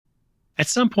At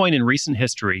some point in recent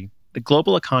history, the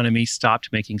global economy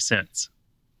stopped making sense.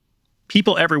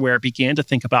 People everywhere began to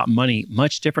think about money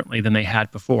much differently than they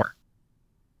had before.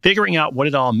 Figuring out what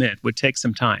it all meant would take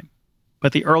some time,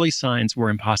 but the early signs were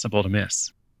impossible to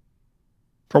miss.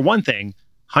 For one thing,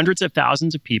 hundreds of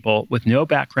thousands of people with no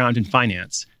background in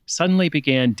finance suddenly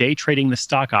began day trading the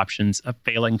stock options of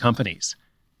failing companies.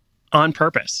 On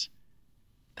purpose.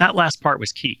 That last part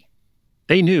was key.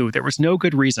 They knew there was no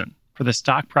good reason for the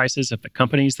stock prices of the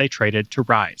companies they traded to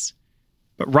rise.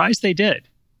 But rise they did,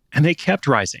 and they kept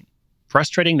rising,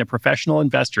 frustrating the professional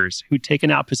investors who'd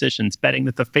taken out positions betting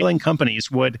that the failing companies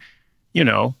would,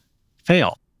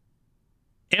 fail.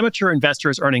 Amateur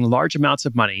investors earning large amounts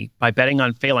of money by betting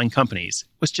on failing companies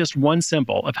was just one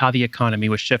symbol of how the economy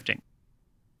was shifting.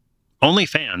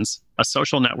 OnlyFans, a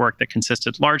social network that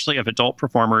consisted largely of adult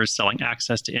performers selling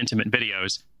access to intimate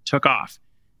videos, took off,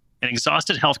 and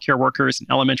exhausted healthcare workers and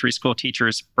elementary school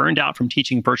teachers burned out from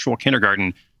teaching virtual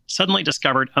kindergarten suddenly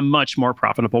discovered a much more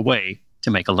profitable way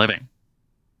to make a living.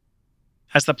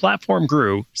 As the platform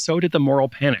grew, so did the moral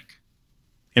panic.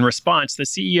 In response, the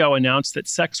CEO announced that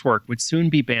sex work would soon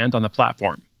be banned on the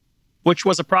platform, which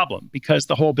was a problem because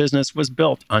the whole business was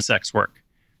built on sex work.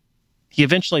 He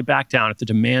eventually backed down at the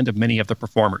demand of many of the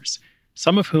performers,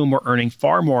 some of whom were earning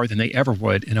far more than they ever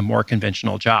would in a more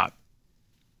conventional job.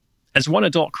 As one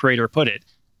adult creator put it,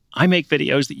 "I make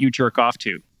videos that you jerk off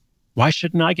to. Why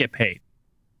shouldn't I get paid?"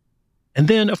 And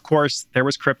then, of course, there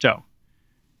was crypto.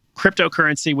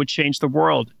 Cryptocurrency would change the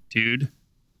world, dude,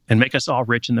 and make us all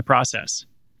rich in the process.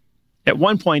 At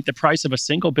one point, the price of a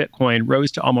single Bitcoin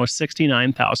rose to almost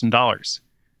 $69,000.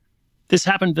 This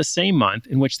happened the same month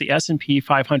in which the S&P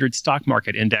 500 stock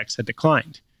market index had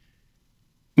declined.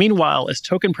 Meanwhile, as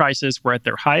token prices were at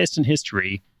their highest in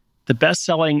history, the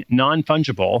best-selling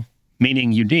non-fungible,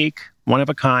 meaning unique,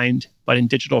 one-of-a-kind, but in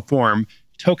digital form,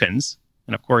 tokens,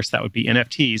 and of course that would be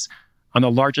NFTs, on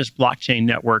the largest blockchain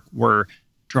network were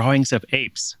drawings of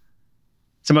apes.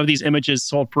 Some of these images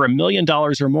sold for $1 million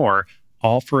or more,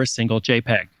 all for a single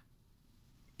JPEG.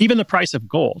 Even the price of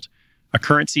gold, a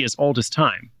currency as old as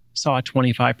time, saw a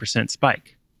 25%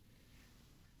 spike.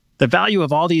 The value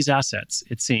of all these assets,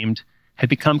 it seemed, had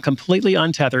become completely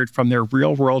untethered from their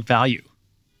real-world value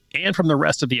and from the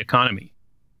rest of the economy.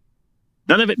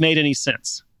 None of it made any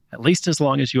sense, at least as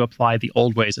long as you applied the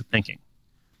old ways of thinking.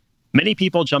 Many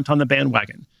people jumped on the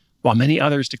bandwagon, while many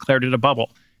others declared it a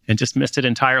bubble and dismissed it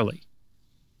entirely.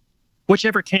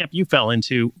 Whichever camp you fell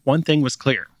into, one thing was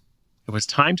clear. It was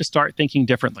time to start thinking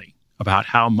differently about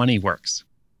how money works.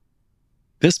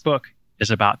 This book is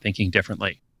about thinking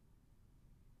differently.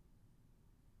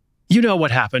 You know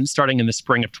what happened starting in the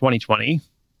spring of 2020.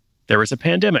 There was a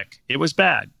pandemic. It was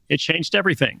bad. It changed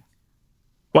everything.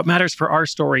 What matters for our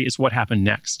story is what happened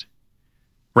next.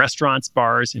 Restaurants,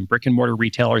 bars, and brick-and-mortar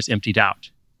retailers emptied out.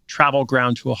 Travel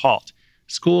ground to a halt.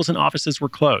 Schools and offices were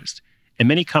closed, and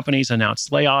many companies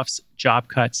announced layoffs, job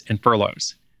cuts, and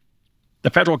furloughs. The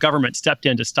federal government stepped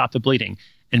in to stop the bleeding,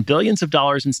 and billions of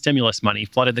dollars in stimulus money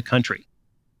flooded the country.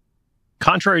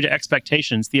 Contrary to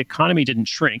expectations, the economy didn't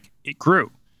shrink, it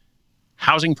grew.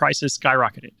 Housing prices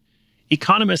skyrocketed.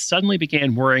 Economists suddenly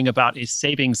began worrying about a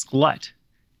savings glut.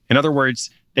 In other words,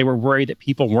 they were worried that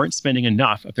people weren't spending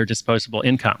enough of their disposable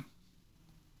income.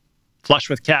 Flush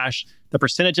with cash, the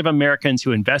percentage of Americans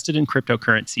who invested in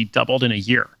cryptocurrency doubled in a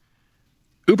year.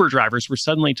 Uber drivers were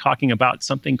suddenly talking about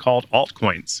something called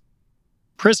altcoins.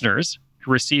 Prisoners,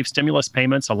 who received stimulus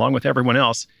payments along with everyone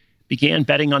else, began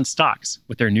betting on stocks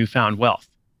with their newfound wealth.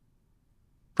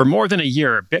 For more than a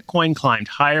year, Bitcoin climbed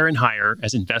higher and higher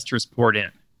as investors poured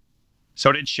in.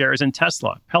 So did shares in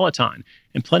Tesla, Peloton,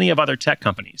 and plenty of other tech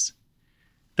companies.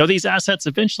 Though these assets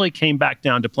eventually came back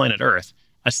down to planet Earth,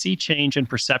 a sea change in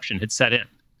perception had set in.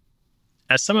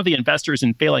 As some of the investors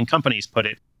in failing companies put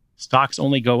it, stocks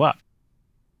only go up.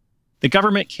 The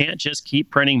government can't just keep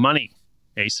printing money,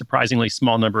 a surprisingly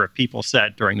small number of people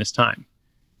said during this time.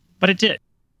 But it did.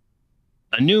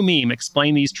 A new meme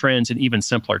explained these trends in even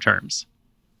simpler terms.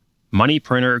 Money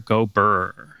printer go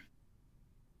brr.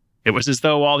 It was as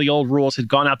though all the old rules had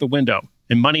gone out the window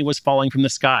and money was falling from the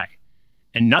sky.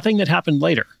 And nothing that happened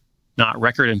later, not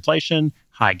record inflation,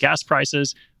 high gas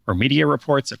prices, or media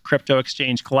reports of crypto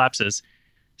exchange collapses,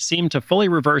 seemed to fully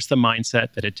reverse the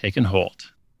mindset that had taken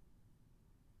hold.